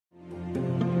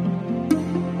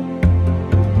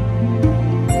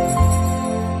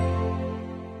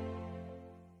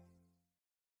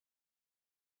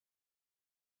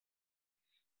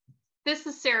This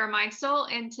is Sarah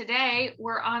Meisel, and today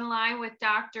we're online with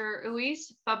Dr.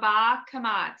 Lluís Fabà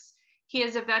Camats. He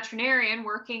is a veterinarian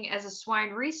working as a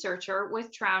swine researcher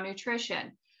with Trouw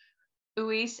Nutrition.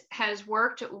 Lluís has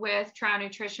worked with Trouw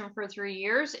Nutrition for 3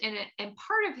 years, and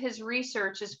part of his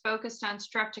research is focused on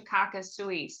Streptococcus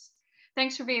suis.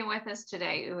 Thanks for being with us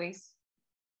today, Lluís.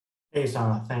 Hey,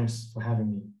 Sarah. Thanks for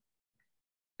having me.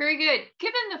 Very good.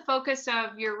 Given the focus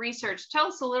of your research, tell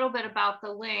us a little bit about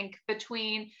the link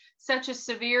between such a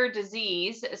severe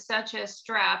disease, such as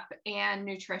strep, and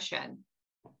nutrition.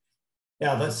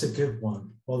 Yeah, that's a good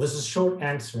one. Well, this is a short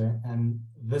answer, and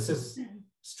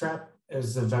strep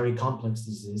is a very complex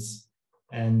disease,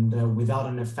 and without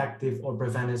an effective or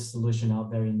preventive solution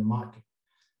out there in the market.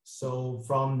 So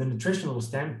from the nutritional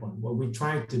standpoint, what we're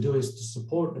trying to do is to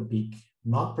support the pig,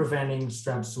 not preventing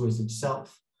strep suis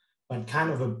itself, but kind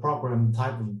of a program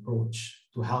type of approach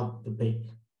to help the pig.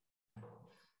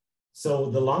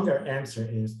 So the longer answer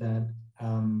is that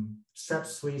strep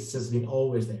suis has been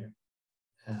always there,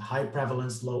 a high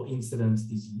prevalence, low incidence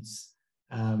disease,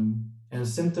 and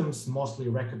symptoms mostly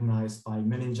recognized by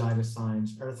meningitis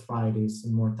signs, arthritis,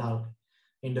 and mortality.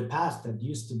 In the past, that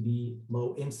used to be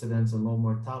low incidence and low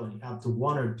mortality, up to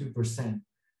 1 or 2%.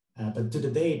 But to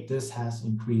the date, this has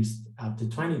increased up to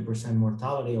 20%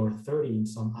 mortality or 30% in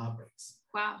some outbreaks.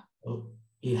 Wow. So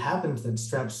it happens that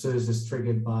strep suis is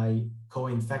triggered by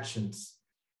co-infections,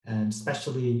 and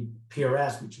especially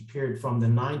PRS, which appeared from the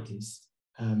 90s,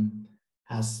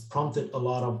 has prompted a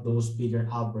lot of those bigger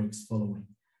outbreaks following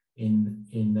in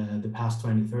the past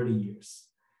 20, 30 years.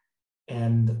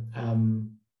 And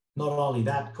not only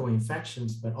that,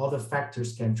 co-infections, but other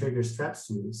factors can trigger strep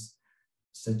suis,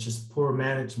 such as poor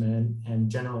management and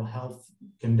general health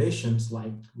conditions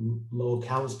like low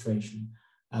calistration,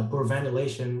 poor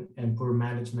ventilation, and poor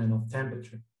management of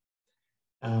temperature.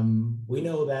 We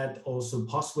know that also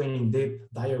post-weaning dip,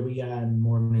 diarrhea, and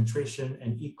more nutrition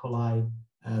and E. coli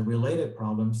related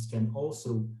problems can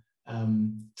also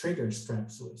trigger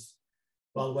strep suis.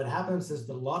 Well, what happens is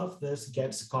that a lot of this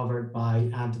gets covered by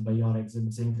antibiotics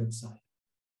and zinc oxide.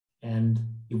 And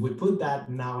if we put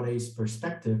that nowadays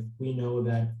perspective, we know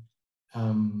that,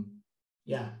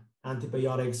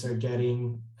 antibiotics are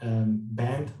getting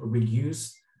banned or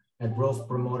reduced. Growth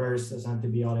promoters as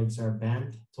antibiotics are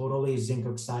banned totally. Zinc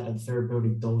oxide at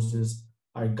therapeutic doses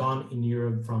are gone in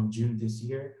Europe from June this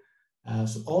year.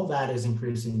 So all that is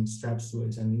increasing strep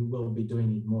suis, and we will be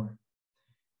doing it more.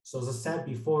 So as I said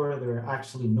before, there are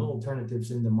actually no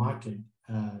alternatives in the market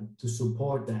to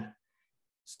support that.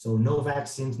 So no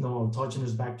vaccines, no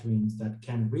autogenous bacterians that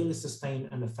can really sustain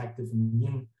an effective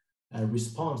immune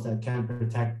response that can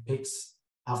protect pigs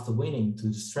after weaning to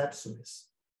strep suis.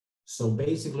 So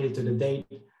basically to the date,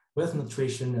 with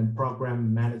nutrition and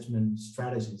program management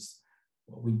strategies,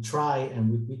 what we try and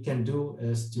what we can do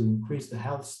is to increase the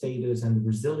health status and the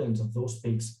resilience of those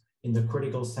pigs in the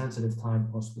critical sensitive time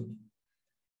post-weaning.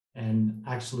 And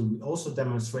actually, we also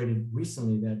demonstrated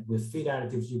recently that with feed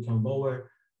additives, you can lower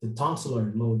the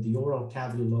tonsillar load, the oral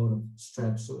cavity load of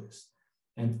strep suis,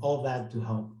 and all that to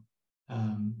help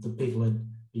the piglet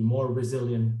be more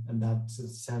resilient in that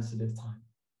sensitive time.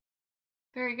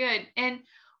 Very good. And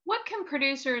what can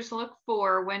producers look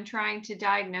for when trying to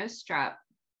diagnose strep?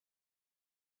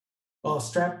 Well,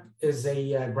 strep is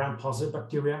a gram-positive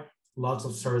bacteria, lots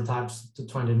of serotypes to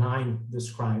 29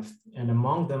 described, and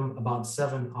among them, about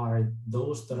 7 are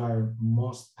those that are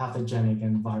most pathogenic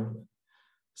and virulent.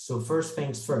 So first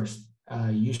things first,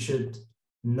 you should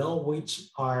know which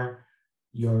are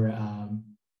your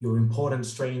important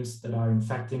strains that are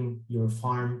infecting your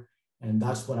farm, and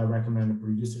that's what I recommend to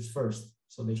producers first.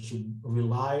 So they should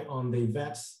rely on the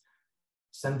vets,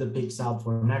 send the pigs out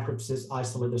for necropsys,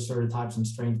 isolate the serotypes and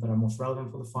strains that are most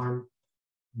relevant for the farm,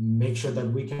 make sure that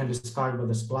we can discard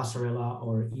whether it's Glasarella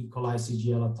or E. coli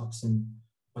Shigella toxin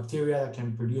bacteria that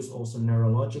can produce also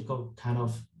neurological kind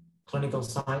of clinical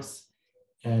signs.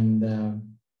 And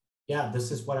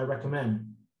this is what I recommend.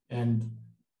 And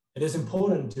it is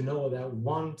important to know that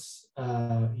once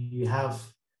you have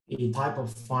a type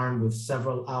of farm with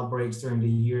several outbreaks during the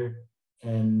year,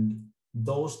 and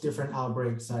those different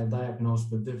outbreaks are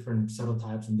diagnosed with different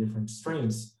serotypes and different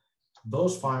strains,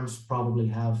 those farms probably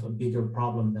have a bigger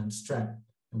problem than strep.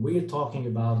 And we are talking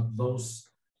about those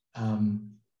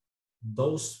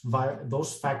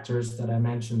factors that I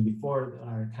mentioned before that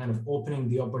are kind of opening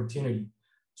the opportunity.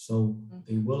 So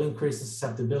they will increase the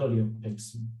susceptibility of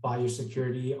pigs,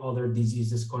 biosecurity, other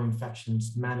diseases,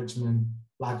 co-infections, management,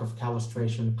 lack of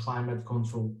calistration, climate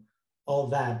control, all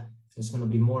that is going to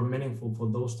be more meaningful for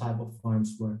those type of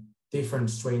farms where different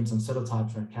strains and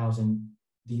serotypes are causing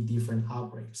the different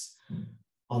outbreaks.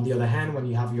 On the other hand, when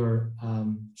you have your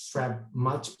strep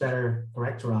much better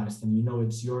characterized and you know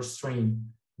it's your strain,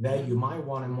 then you might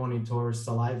want to monitor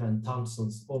saliva and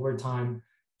tonsils over time.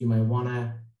 You might want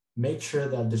to make sure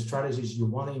that the strategies you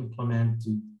want to implement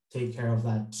to take care of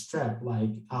that strep,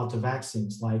 like auto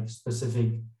vaccines, like specific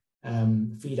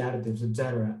feed additives,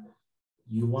 etc.,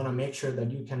 you want to make sure that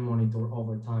you can monitor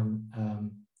over time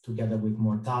together with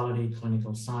mortality,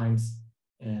 clinical signs,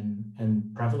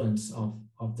 and prevalence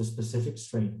of the specific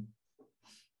strain.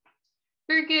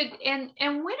 Very good. And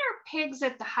when are pigs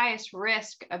at the highest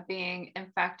risk of being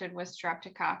infected with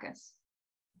Streptococcus?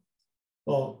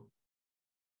 Well,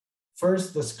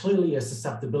 first, there's clearly a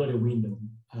susceptibility window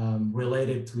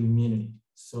related to immunity.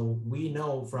 So we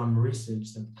know from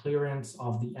research that clearance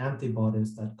of the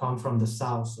antibodies that come from the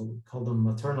sow, so we call them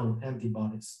maternal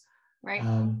antibodies, right?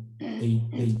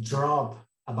 They drop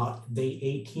about day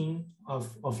 18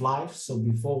 of life, so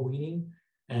before weaning,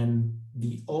 and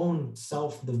the own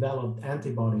self-developed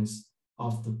antibodies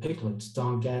of the piglets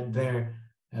don't get there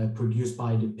produced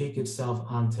by the pig itself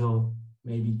until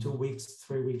maybe 2 weeks,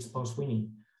 3 weeks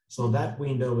post-weaning. So that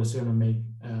window is going to make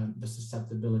the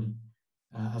susceptibility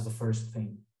as the first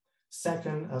thing.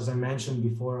 Second, as I mentioned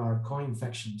before, are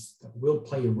co-infections that will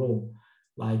play a role,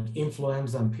 like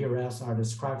influenza and PRS are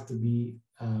described to be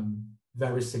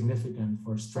very significant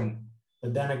for strep.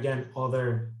 But then again,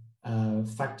 other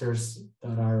factors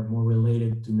that are more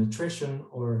related to nutrition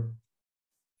or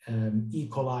E.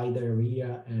 coli,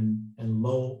 diarrhea, and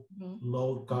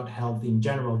low gut health in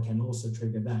general can also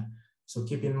trigger that. So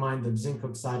keep in mind that zinc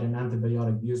oxide and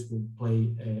antibiotic use will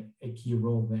play a key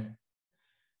role there.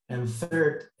 And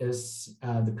third is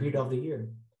the period of the year.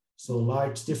 So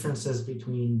large differences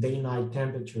between day-night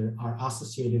temperature are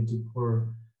associated to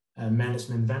poor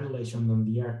management ventilation and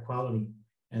the air quality.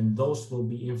 And those will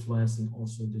be influencing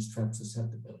also the strep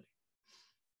susceptibility.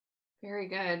 Very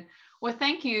good. Well,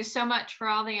 thank you so much for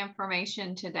all the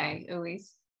information today, Lluís.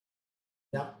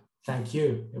 Yeah, thank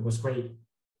you. It was great.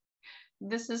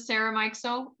 This is Sarah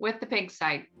Mikesell with the Pig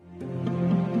Site.